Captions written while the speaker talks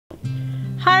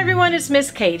Hi everyone, it's Miss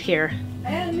Kate here.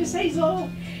 And Miss Hazel.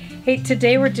 Hey,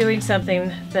 today we're doing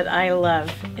something that I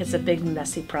love. It's a big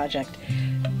messy project.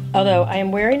 Although I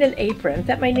am wearing an apron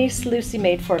that my niece Lucy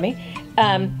made for me.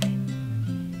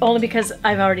 Only because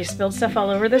I've already spilled stuff all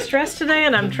over this dress today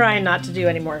and I'm trying not to do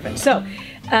any more of it. So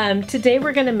today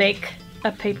we're going to make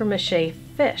a papier-mâché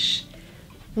fish.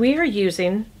 We are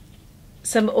using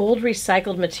some old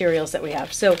recycled materials that we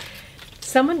have. So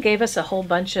someone gave us a whole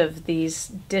bunch of these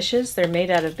dishes. They're made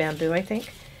out of bamboo, I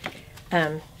think.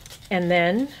 And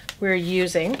then we're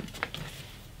using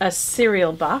a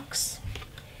cereal box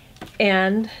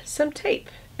and some tape.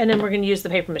 And then we're going to use the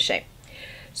papier-mâché.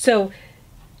 So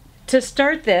to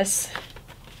start this,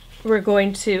 we're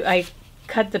going to, I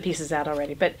cut the pieces out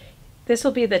already, but this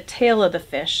will be the tail of the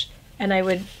fish. And I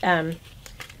would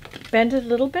bend it a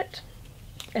little bit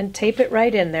and tape it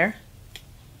right in there.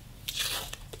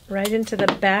 Right into the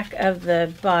back of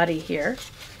the body here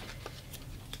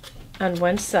on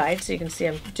one side, so you can see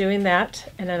I'm doing that,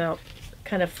 and then I'll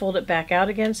kind of fold it back out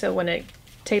again, so when I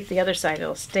tape the other side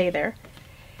it'll stay there.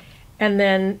 And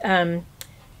then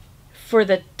for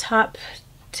the top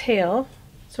tail,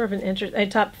 sort of an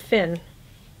top fin,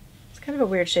 it's kind of a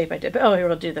weird shape I did, but oh, here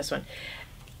we'll do this one.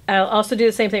 I'll also do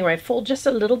the same thing where I fold just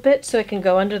a little bit so it can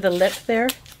go under the lip there,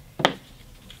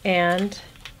 and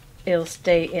it'll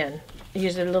stay in.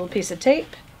 Use a little piece of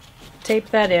tape,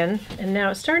 tape that in, and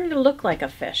now it's starting to look like a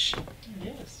fish.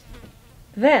 Yes.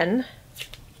 Then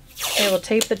I will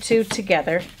tape the two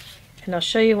together, and I'll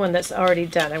show you one that's already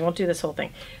done. I won't do this whole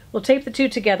thing. We'll tape the two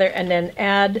together and then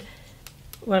add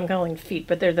what I'm calling feet,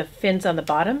 but they're the fins on the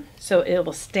bottom, so it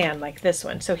will stand like this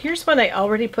one. So here's one I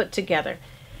already put together.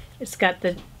 It's got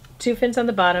the two fins on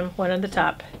the bottom, one on the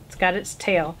top. It's got its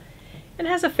tail, and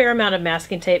it has a fair amount of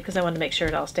masking tape because I want to make sure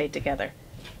it all stayed together.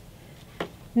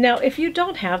 Now, if you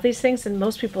don't have these things, and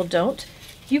most people don't,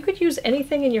 you could use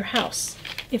anything in your house.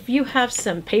 If you have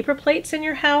some paper plates in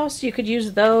your house, you could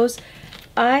use those.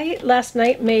 I, last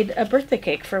night, made a birthday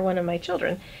cake for one of my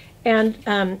children, and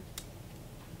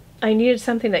I needed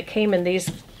something that came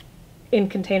in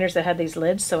containers that had these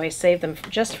lids, so I saved them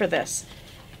just for this.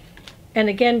 And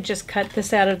again, just cut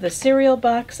this out of the cereal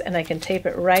box, and I can tape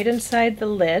it right inside the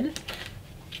lid.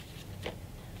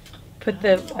 Put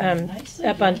the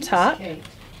up on top. Cake.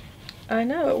 I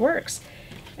know, it works.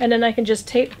 And then I can just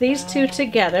tape these two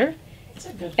together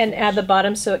and add the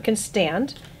bottom so it can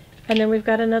stand. And then we've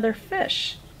got another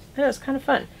fish. I know, it's kind of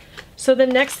fun. So the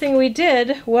next thing we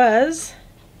did was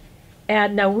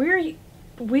add, now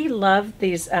we love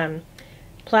these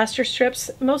plaster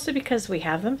strips, mostly because we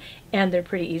have them and they're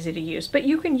pretty easy to use. But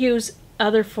you can use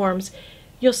other forms.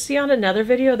 You'll see on another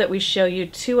video that we show you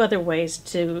two other ways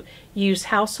to use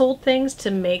household things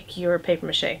to make your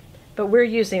papier-mâché. But we're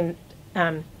using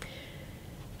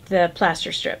the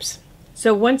plaster strips.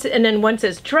 So once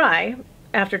it's dry,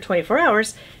 after 24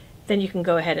 hours, then you can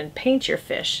go ahead and paint your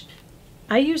fish.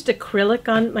 I used acrylic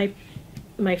on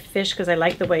my fish because I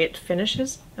like the way it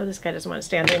finishes. Oh, this guy doesn't want to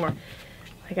stand anymore.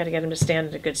 I got to get him to stand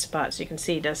at a good spot so you can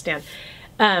see he does stand.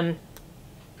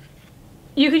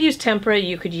 You could use tempera,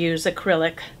 you could use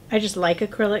acrylic. I just like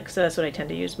acrylic, so that's what I tend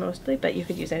to use mostly, but you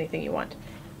could use anything you want.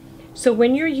 So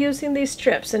when you're using these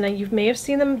strips, and you may have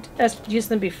seen them, use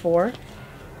them before,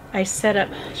 I set up,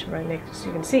 I should probably make this so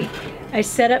you can see, I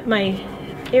set up my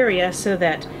area so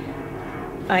that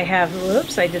I have,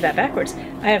 whoops, I did that backwards.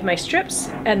 I have my strips,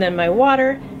 and then my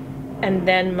water, and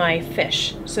then my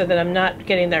fish, so that I'm not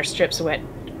getting their strips wet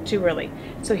too early.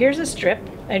 So here's a strip.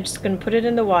 I'm just going to put it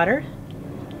in the water,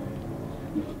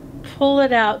 pull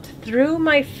it out through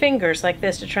my fingers like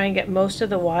this to try and get most of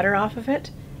the water off of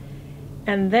it,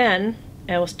 and then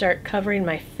I will start covering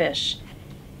my fish.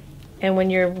 And when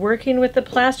you're working with the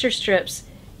plaster strips,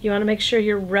 you want to make sure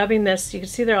you're rubbing this. You can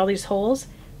see there are all these holes.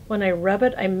 When I rub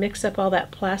it, I mix up all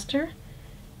that plaster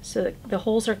so that the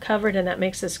holes are covered, and that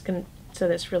makes this so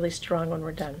that it's really strong when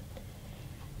we're done.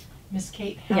 Miss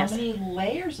Kate, how many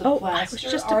layers of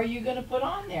plaster are you going to put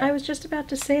on there? I was just about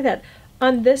to say that.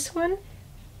 On this one,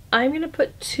 I'm going to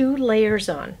put 2 layers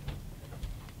on.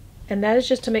 And that is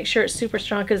just to make sure it's super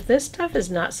strong, because this stuff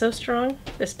is not so strong.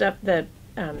 This stuff, the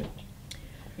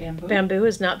bamboo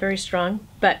is not very strong,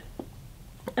 but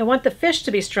I want the fish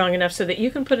to be strong enough so that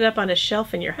you can put it up on a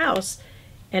shelf in your house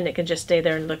and it can just stay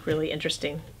there and look really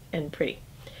interesting and pretty.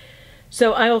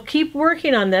 So I will keep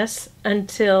working on this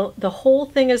until the whole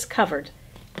thing is covered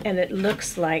and it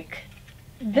looks like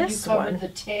this one. And you covered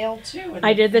the tail too.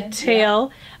 I did the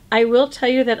tail. I will tell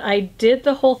you that I did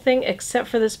the whole thing except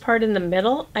for this part in the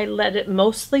middle. I let it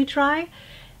mostly dry.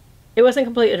 It wasn't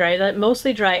completely dry, I let it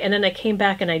mostly dry, and then I came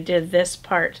back and I did this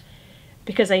part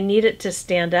because I need it to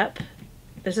stand up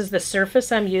This is the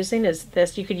surface I'm using is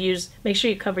this. You could use, make sure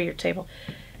you cover your table.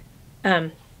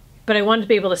 But I wanted to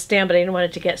be able to stand, but I didn't want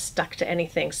it to get stuck to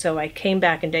anything. So I came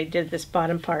back and I did this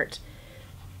bottom part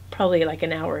probably like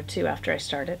an hour or two after I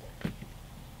started.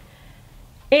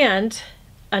 And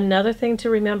another thing to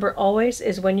remember always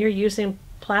is when you're using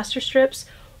plaster strips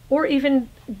or even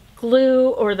glue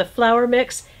or the flour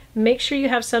mix, make sure you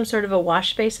have some sort of a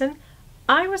wash basin.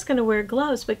 I was going to wear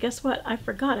gloves, but guess what? I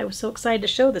forgot. I was so excited to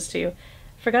show this to you.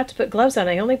 I forgot to put gloves on.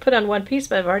 I only put on one piece,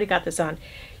 but I've already got this on.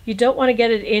 You don't want to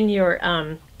get it in your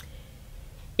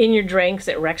drain because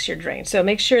it wrecks your drain. So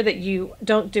make sure that you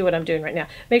don't do what I'm doing right now.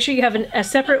 Make sure you have a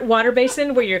separate water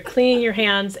basin where you're cleaning your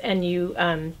hands, and you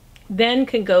then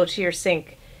can go to your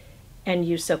sink and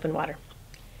use soap and water.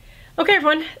 Okay,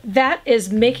 everyone, that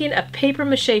is making a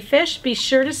papier-mâché fish. Be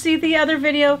sure to see the other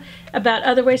video about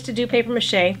other ways to do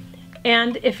papier-mâché.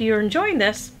 And if you're enjoying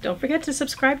this, don't forget to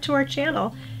subscribe to our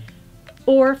channel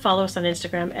or follow us on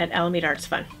Instagram at Alameda Arts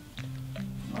Fun.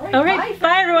 All right,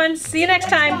 bye everyone. See you next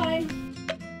time.